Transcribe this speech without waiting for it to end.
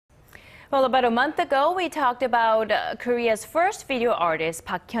Well, about a month ago, we talked about Korea's first video artist,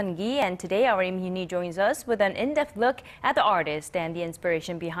 Park Hyun-ki, and today our Yim Yoonhee joins us with an in-depth look at the artist and the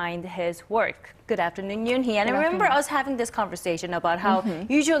inspiration behind his work. Good afternoon, Yoonhee. And I remember us having this conversation about how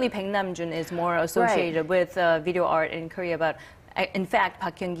usually Paik Nam-june is more associated with video art in Korea, but in fact,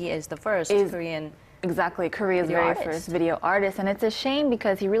 Park Hyun-ki is the first Korean. Exactly, Korea's very first video artist, and it's a shame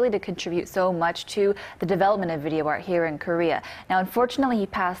because he really did contribute so much to the development of video art here in Korea. Now, unfortunately, he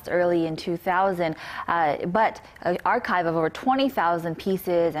passed early in 2000, but an archive of over 20,000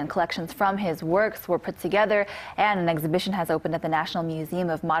 pieces and collections from his works were put together, and an exhibition has opened at the National Museum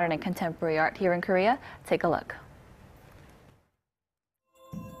of Modern and Contemporary Art here in Korea. Take a look.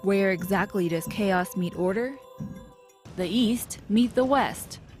 Where exactly does chaos meet order? The East meet the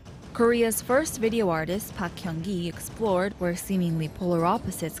West. Korea's first video artist, Park Hyun-ki, explored where seemingly polar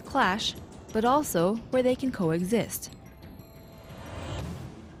opposites clash, but also where they can coexist.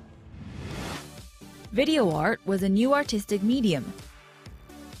 Video art was a new artistic medium,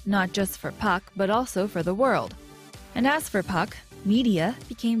 not just for Park, but also for the world. And as for Park, media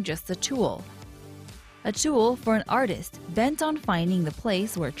became just a tool. A tool for an artist bent on finding the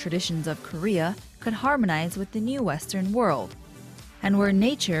place where traditions of Korea could harmonize with the new Western world, and where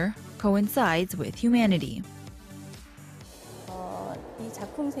nature coincides with humanity.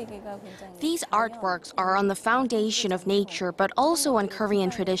 These artworks are on the foundation of nature, but also on Korean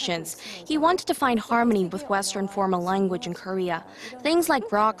traditions. He wanted to find harmony with Western formal language in Korea. Things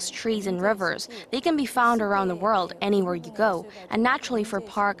like rocks, trees, and rivers, they can be found around the world anywhere you go. And naturally for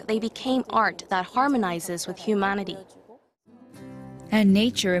Park, they became art that harmonizes with humanity. And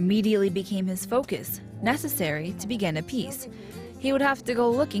nature immediately became his focus, necessary to begin a piece. He would have to go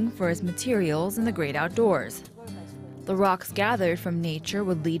looking for his materials in the great outdoors. The rocks gathered from nature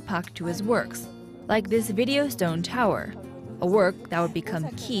would lead Park to his works, like this video stone tower, a work that would become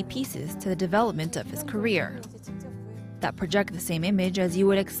key pieces to the development of his career, that project the same image as you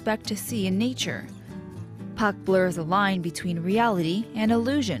would expect to see in nature. Park blurs the line between reality and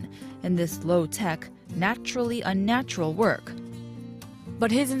illusion in this low-tech, naturally unnatural work. But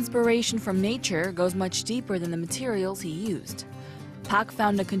his inspiration from nature goes much deeper than the materials he used. Park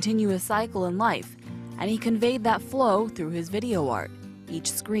found a continuous cycle in life, and he conveyed that flow through his video art, each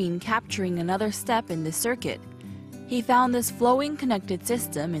screen capturing another step in the circuit. He found this flowing connected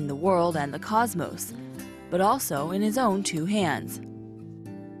system in the world and the cosmos, but also in his own two hands.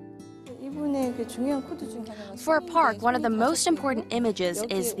 For Park, one of the most important images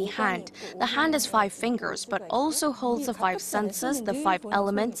is the hand. The hand has 5 fingers, but also holds the 5 senses, the 5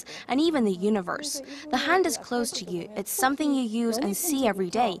 elements, and even the universe. The hand is close to you. It's something you use and see every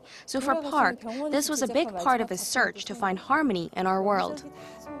day. So for Park, this was a big part of his search to find harmony in our world.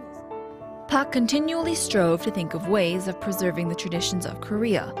 Park continually strove to think of ways of preserving the traditions of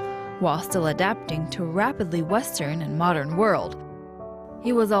Korea, while still adapting to a rapidly Western and modern world.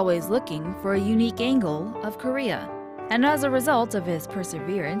 He was always looking for a unique angle of Korea, and as a result of his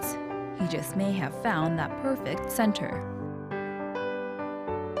perseverance, he just may have found that perfect center.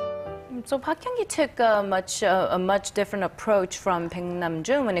 So Park Hyun-ki took a much different approach from Paik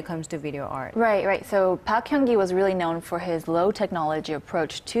Nam-june when it comes to video art. Right. So Park Hyun-ki was really known for his low technology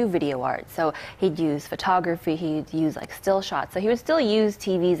approach to video art. So he'd use photography, he'd use like still shots. So he would still use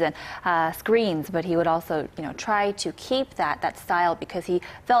TVs and screens, but he would also, try to keep that style because he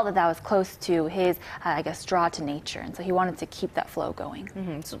felt that was close to his, draw to nature. And so he wanted to keep that flow going.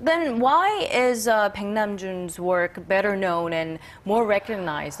 So then why is Paik Nam-june's work better known and more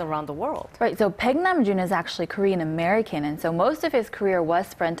recognized around the world? Right, so Paik Nam-june is actually Korean American, and so most of his career was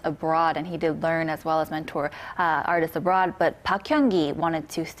spent abroad, and he did learn as well as mentor artists abroad. But Park Hyun-ki wanted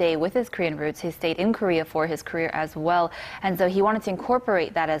to stay with his Korean roots. He stayed in Korea for his career as well, and so he wanted to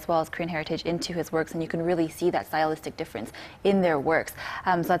incorporate that as well as Korean heritage into his works, and you can really see that stylistic difference in their works.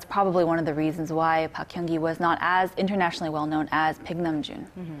 So that's probably one of the reasons why Park Hyun-ki was not as internationally well known as Paik Nam-june.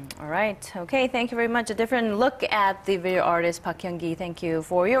 All right. Okay, thank you very much. A different look at the video artist Park Hyun-ki. Thank you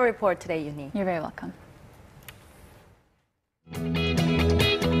for your report today, Yoonhee. You're very welcome.